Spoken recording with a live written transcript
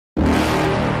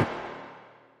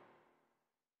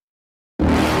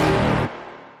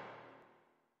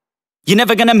You're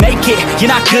never gonna make it,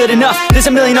 you're not good enough. There's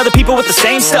a million other people with the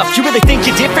same stuff. You really think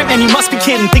you're different? Man, you must be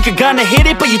kidding. Think you're gonna hit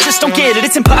it, but you just don't get it.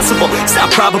 It's impossible, it's not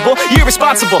probable, you're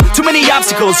irresponsible. Too many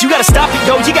obstacles, you gotta stop it,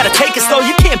 yo. You gotta take it slow,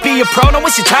 you can't be a pro. Don't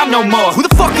waste your time no more. Who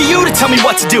the fuck are you to tell me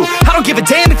what to do? I don't give a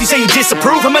damn if you say you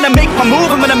disapprove. I'm gonna make my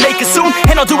move, I'm gonna make it soon.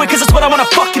 And I'll do it cause it's what I wanna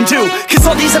fucking do. Cause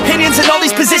all these opinions and all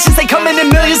these positions, they come in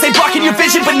millions, they blocking your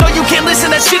vision. But no, you can't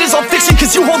listen, that shit is all fiction.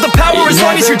 Cause you hold the power as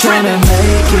long as you're driven.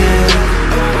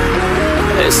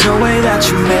 There's no way that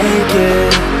you make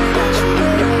it.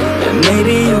 And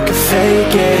maybe you can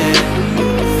fake it,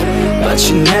 but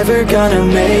you're never gonna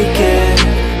make it.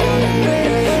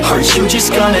 Aren't you just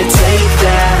gonna take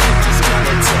that?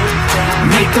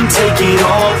 Make them take it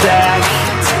all back.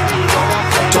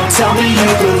 Don't tell me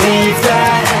you believe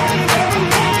that.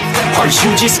 Aren't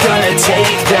you just gonna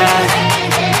take that?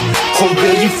 Or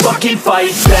will you fucking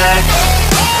fight back?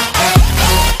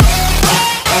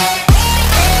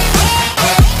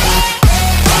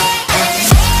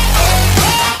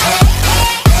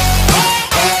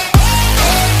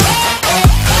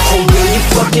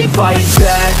 Fucking fight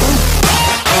back.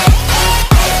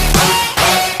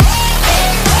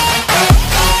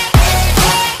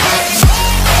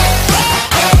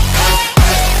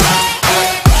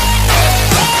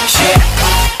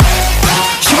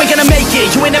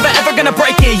 You ain't never ever gonna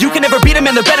break it. You can never beat them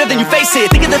and they're better than you face it.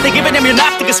 Thinking that they give a damn, you're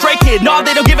not, think a stray kid. No,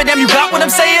 they don't give a damn, you got what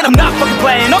I'm saying? I'm not fucking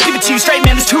playing, I'll give it to you straight,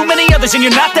 man. There's too many others and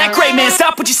you're not that great, man.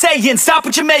 Stop what you're saying, stop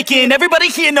what you're making. Everybody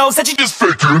here knows that you just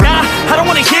faking. Nah, I don't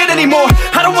wanna hear it anymore,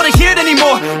 I don't wanna hear it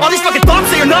anymore. All these fucking thoughts,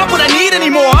 they are not what I need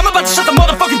anymore. I'm about to shut the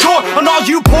motherfucking door on all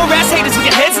you poor ass haters with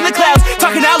your heads in the clouds,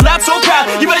 talking out loud so proud.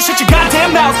 You better shut your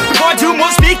goddamn mouth before I do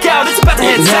more, speak out. It's about to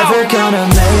head south. Never gonna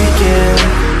make it.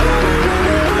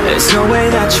 There's no way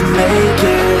that you make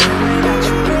it.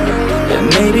 And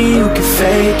maybe you can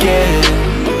fake it,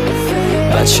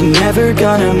 but you're never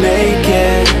gonna make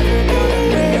it.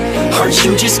 Aren't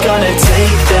you just gonna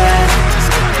take that?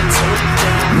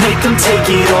 Make them take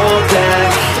it all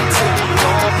back.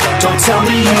 Don't tell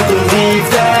me you believe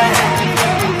that.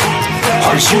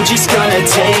 Aren't you just gonna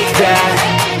take that?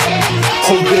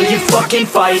 Or will you fucking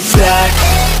fight back?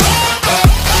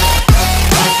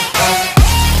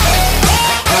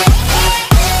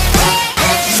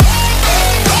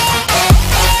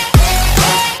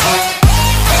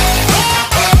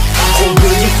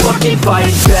 Fucking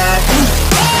fight back.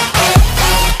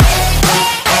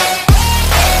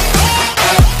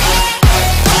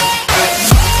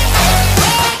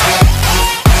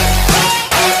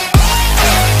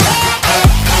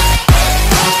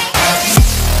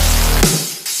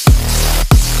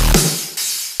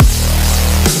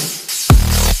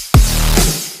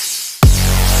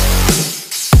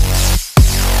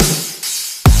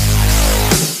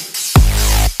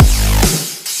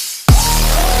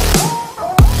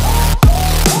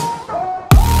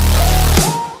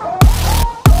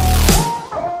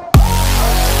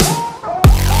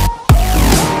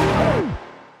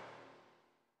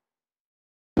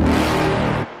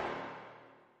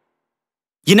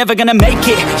 You're never gonna make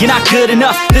it, you're not good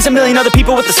enough. There's a million other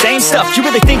people with the same stuff. You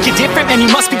really think you're different? Man,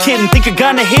 you must be kidding. Think you're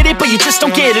gonna hit it, but you just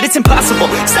don't get it. It's impossible,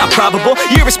 it's not probable,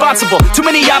 you're irresponsible. Too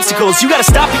many obstacles, you gotta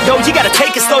stop it, yo. You gotta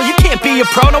take it slow, you can't be a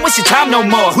pro. Don't waste your time no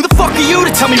more. Who the fuck are you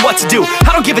to tell me what to do?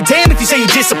 I don't give a damn if you say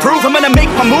you disapprove. I'm gonna make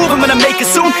my move, I'm gonna make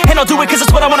it soon. And I'll do it cause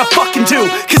it's what I wanna fucking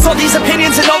do. Cause all these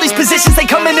opinions and all these positions, they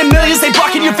come in millions, they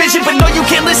blocking your vision. But no, you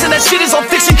can't listen, that shit is all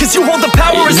fiction. Cause you hold the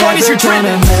power as long as you're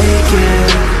driven.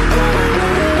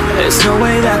 There's no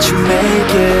way that you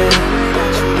make it.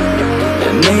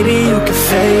 And maybe you can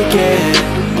fake it,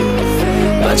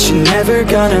 but you're never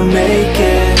gonna make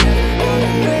it.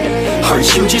 Aren't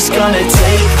you just gonna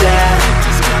take that?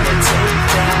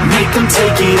 Make them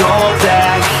take it all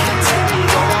back.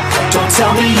 Don't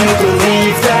tell me you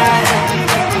believe that.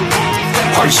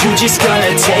 Aren't you just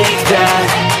gonna take that?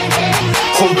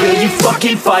 Or will you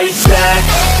fucking fight back?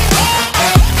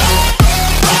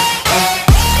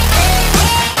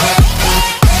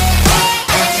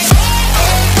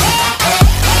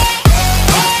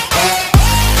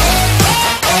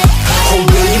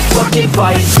 Fucking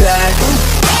fight back.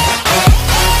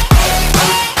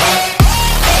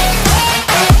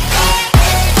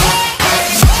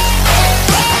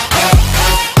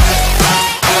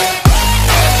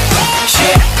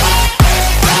 Yeah.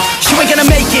 You ain't gonna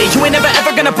make it, you ain't never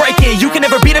ever gonna break it. You can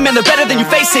never beat them and they're better than you,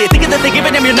 face it. Thinking that they give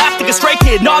a damn, you're not, think a stray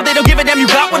kid. No, they don't give a damn, you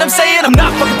got what I'm saying? I'm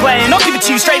not fucking playing, I'll give it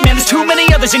to you straight, man. There's too many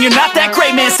others and you're not that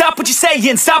great, man. Stop what you're saying,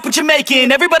 stop what you're making.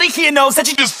 Everybody here knows that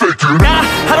you just faking. Nah,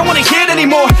 I don't wanna hear it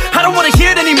anymore, I don't wanna hear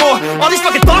it anymore. All these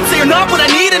fucking thoughts, they are not what I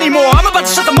need anymore. I'm about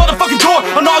to shut the motherfucking door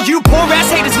on all you poor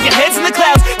ass haters with your heads in the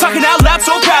clouds, talking out loud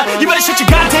so proud. You better shut your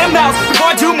goddamn mouth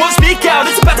before I do more, speak out.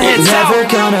 It's about to head south. Never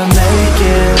gonna make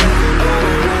it,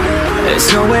 there's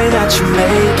no way that you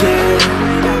make it.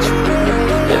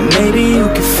 And maybe you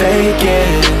can fake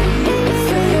it,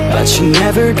 but you're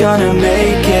never gonna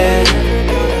make it.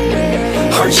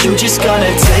 Aren't you just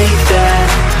gonna take that?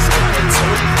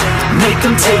 Make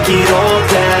them take it all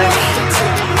back.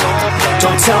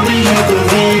 Don't tell me you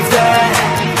believe that.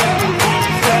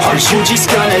 Aren't you just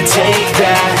gonna take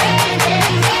that?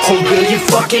 Or will you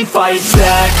fucking fight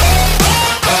back?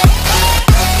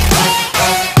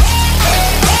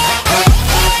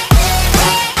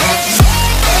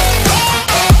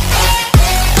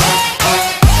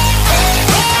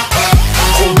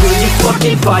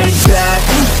 Fucking fight back.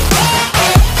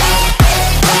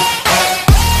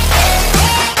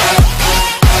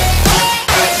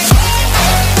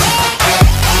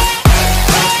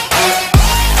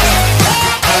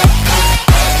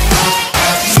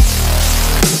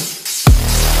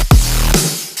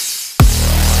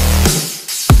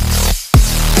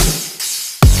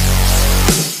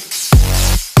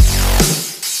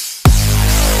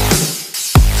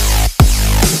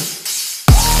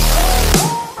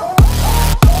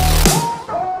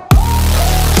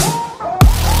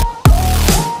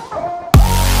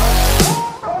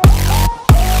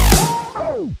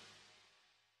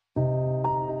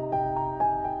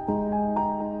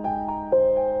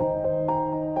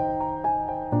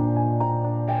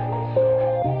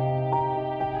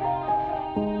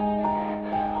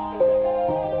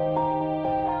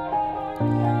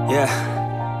 Yeah,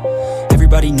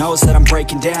 everybody knows that I'm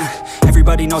breaking down.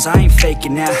 Everybody knows I ain't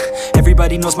faking now.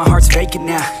 Everybody knows my heart's vacant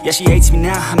now. Yeah, she hates me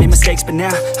now, I made mistakes but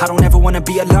now I don't ever wanna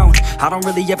be alone. I don't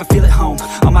really ever feel at home.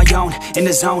 On my own, in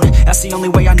the zone, that's the only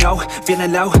way I know.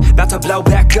 Feeling low, about to blow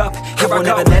back up. I won't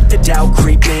ever let the doubt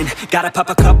creep in. Gotta pop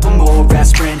a couple more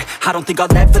aspirin. I don't think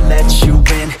I'll ever let you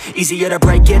in. Easier to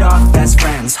break it off as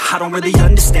friends. I don't really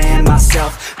understand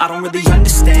myself, I don't really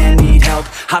understand, need help.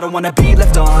 I don't wanna be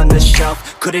left on the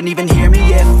shelf. Couldn't even hear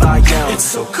me if I yelled. It's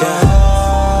so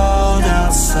cold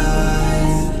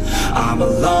outside, I'm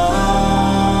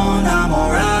alone, I'm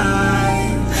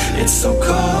alright. It's so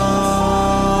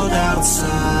cold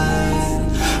outside,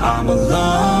 I'm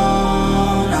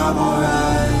alone, I'm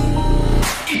alright.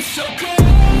 It's so cold.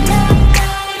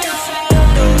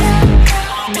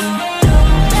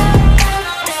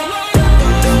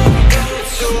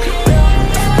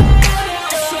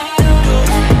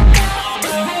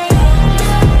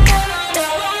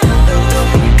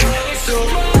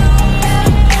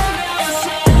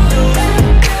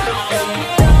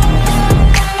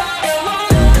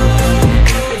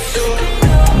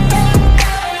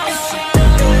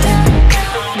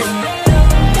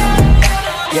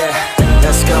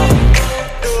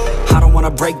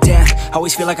 Break down,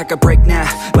 always feel like I could break now,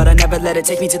 but I never let it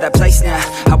take me to that place now.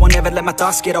 I won't ever let my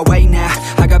thoughts get away now.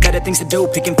 I got better things to do,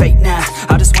 picking fate now.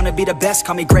 I just wanna be the best,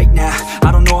 call me great now.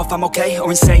 I don't know if I'm okay or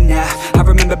insane now. I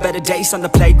remember better days on the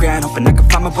playground, hoping I can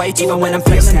find my way. Even when I'm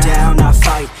feeling down, I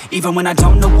fight. Even when I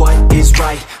don't know what is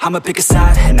right, I'ma pick a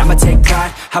side and I'ma take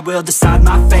pride. I will decide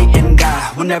my fate and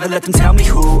I will never let them tell me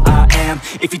who I am.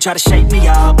 If you try to shape me,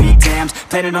 I'll be damned.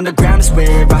 Planet on the ground is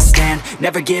where I stand.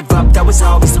 Never give up, that was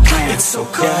always the plan. It's so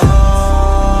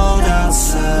cold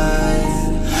outside,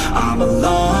 I'm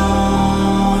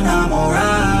alone, I'm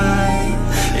alright.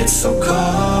 It's so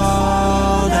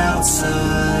cold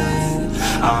outside,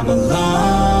 I'm alone.